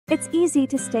It's easy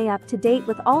to stay up to date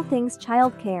with all things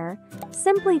childcare.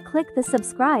 Simply click the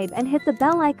subscribe and hit the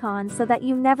bell icon so that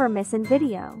you never miss a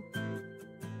video.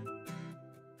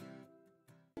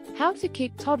 How to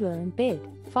keep toddler in bed,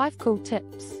 5 cool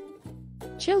tips.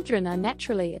 Children are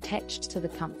naturally attached to the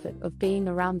comfort of being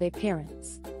around their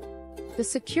parents. The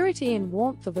security and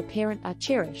warmth of a parent are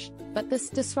cherished, but this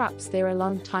disrupts their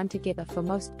alone time together for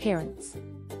most parents.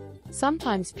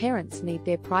 Sometimes parents need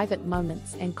their private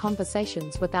moments and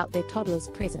conversations without their toddler's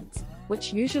presence,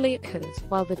 which usually occurs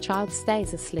while the child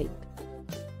stays asleep.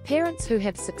 Parents who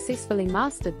have successfully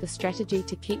mastered the strategy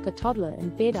to keep a toddler in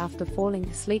bed after falling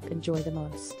asleep enjoy the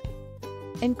most.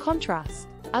 In contrast,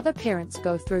 other parents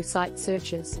go through site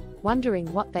searches,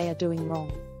 wondering what they are doing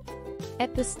wrong.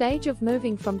 At the stage of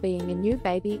moving from being a new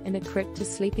baby in a crib to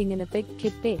sleeping in a big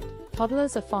kid bed,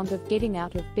 toddlers are fond of getting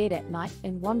out of bed at night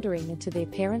and wandering into their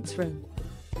parents' room.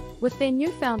 With their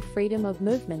newfound freedom of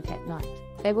movement at night,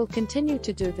 they will continue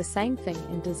to do the same thing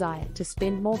and desire to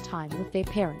spend more time with their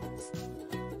parents.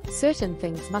 Certain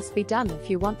things must be done if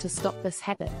you want to stop this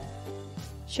habit.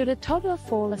 Should a toddler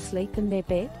fall asleep in their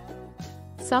bed?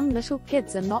 Some little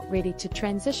kids are not ready to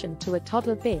transition to a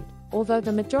toddler bed, although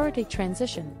the majority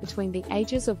transition between the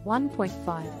ages of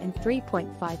 1.5 and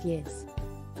 3.5 years.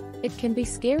 It can be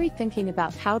scary thinking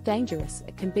about how dangerous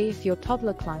it can be if your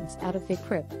toddler climbs out of their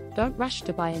crib. Don't rush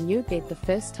to buy a new bed the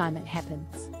first time it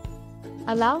happens.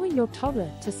 Allowing your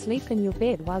toddler to sleep in your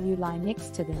bed while you lie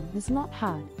next to them is not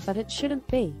hard, but it shouldn't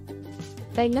be.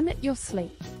 They limit your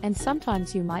sleep, and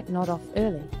sometimes you might nod off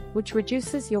early, which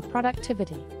reduces your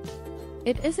productivity.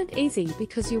 It isn't easy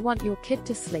because you want your kid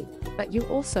to sleep, but you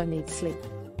also need sleep.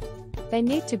 They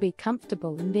need to be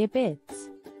comfortable in their beds.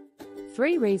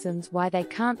 3 reasons why they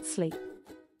can't sleep.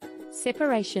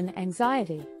 Separation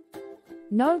anxiety.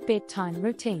 No bedtime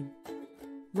routine.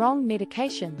 Wrong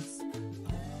medications.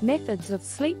 Methods of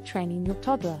sleep training your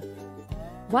toddler.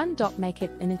 1. Make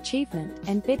it an achievement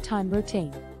and bedtime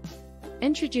routine.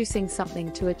 Introducing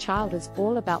something to a child is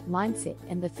all about mindset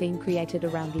and the theme created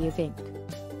around the event.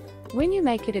 When you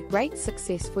make it a great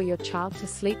success for your child to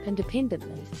sleep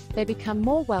independently, they become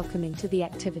more welcoming to the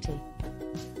activity.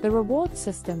 The reward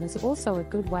system is also a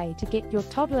good way to get your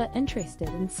toddler interested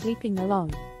in sleeping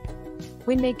alone.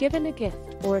 When they're given a gift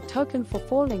or a token for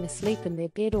falling asleep in their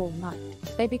bed all night,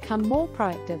 they become more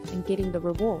proactive in getting the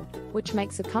reward, which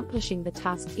makes accomplishing the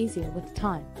task easier with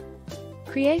time.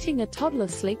 Creating a toddler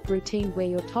sleep routine where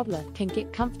your toddler can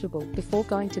get comfortable before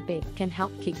going to bed can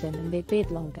help keep them in their bed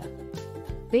longer.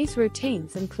 These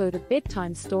routines include a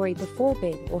bedtime story before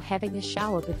bed or having a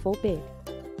shower before bed.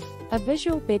 A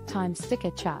visual bedtime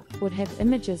sticker chart would have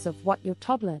images of what your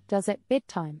toddler does at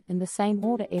bedtime in the same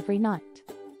order every night.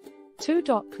 2.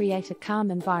 Create a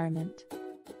calm environment.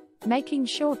 Making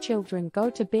sure children go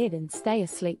to bed and stay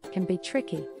asleep can be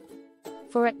tricky.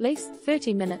 For at least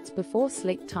 30 minutes before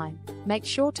sleep time, make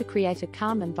sure to create a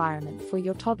calm environment for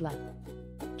your toddler.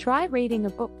 Try reading a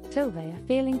book till they are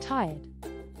feeling tired.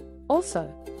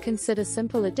 Also, consider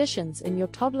simple additions in your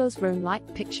toddler's room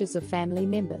like pictures of family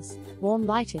members, warm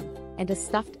lighting, and a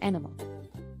stuffed animal.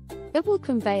 It will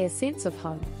convey a sense of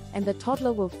home, and the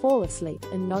toddler will fall asleep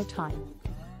in no time.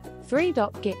 3.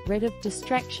 Get rid of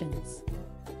distractions.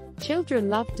 Children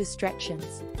love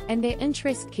distractions, and their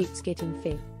interest keeps getting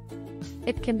fed.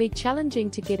 It can be challenging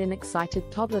to get an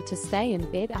excited toddler to stay in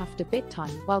bed after bedtime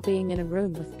while being in a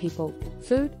room with people,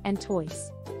 food, and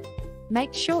toys.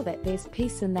 Make sure that there's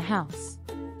peace in the house.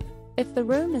 If the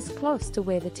room is close to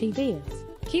where the TV is,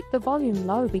 keep the volume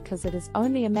low because it is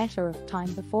only a matter of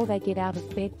time before they get out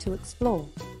of bed to explore.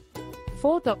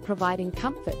 4. Providing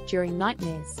comfort during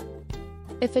nightmares.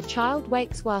 If a child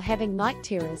wakes while having night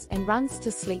terrors and runs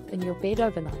to sleep in your bed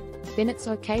overnight, then it's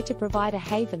okay to provide a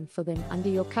haven for them under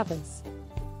your covers.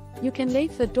 You can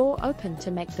leave the door open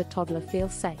to make the toddler feel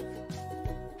safe.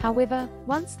 However,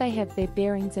 once they have their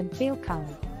bearings and feel calm,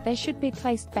 they should be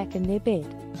placed back in their bed.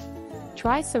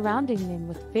 Try surrounding them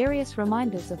with various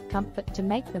reminders of comfort to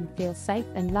make them feel safe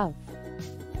and loved.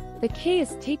 The key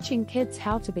is teaching kids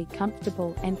how to be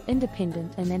comfortable and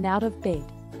independent in and out of bed.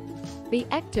 Be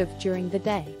active during the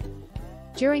day.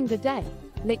 During the day,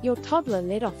 let your toddler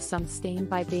let off some steam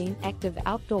by being active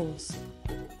outdoors.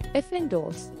 If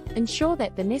indoors, ensure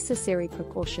that the necessary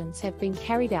precautions have been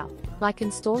carried out, like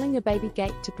installing a baby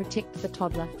gate to protect the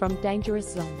toddler from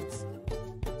dangerous zones.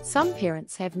 Some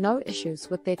parents have no issues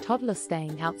with their toddler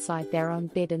staying outside their own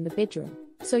bed in the bedroom,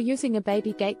 so using a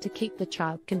baby gate to keep the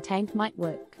child contained might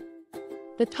work.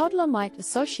 The toddler might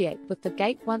associate with the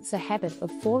gate once a habit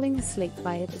of falling asleep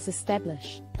by it is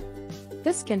established.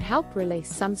 This can help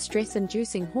release some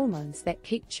stress-inducing hormones that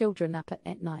keep children up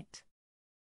at night.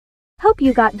 Hope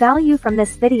you got value from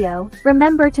this video.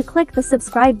 Remember to click the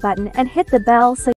subscribe button and hit the bell so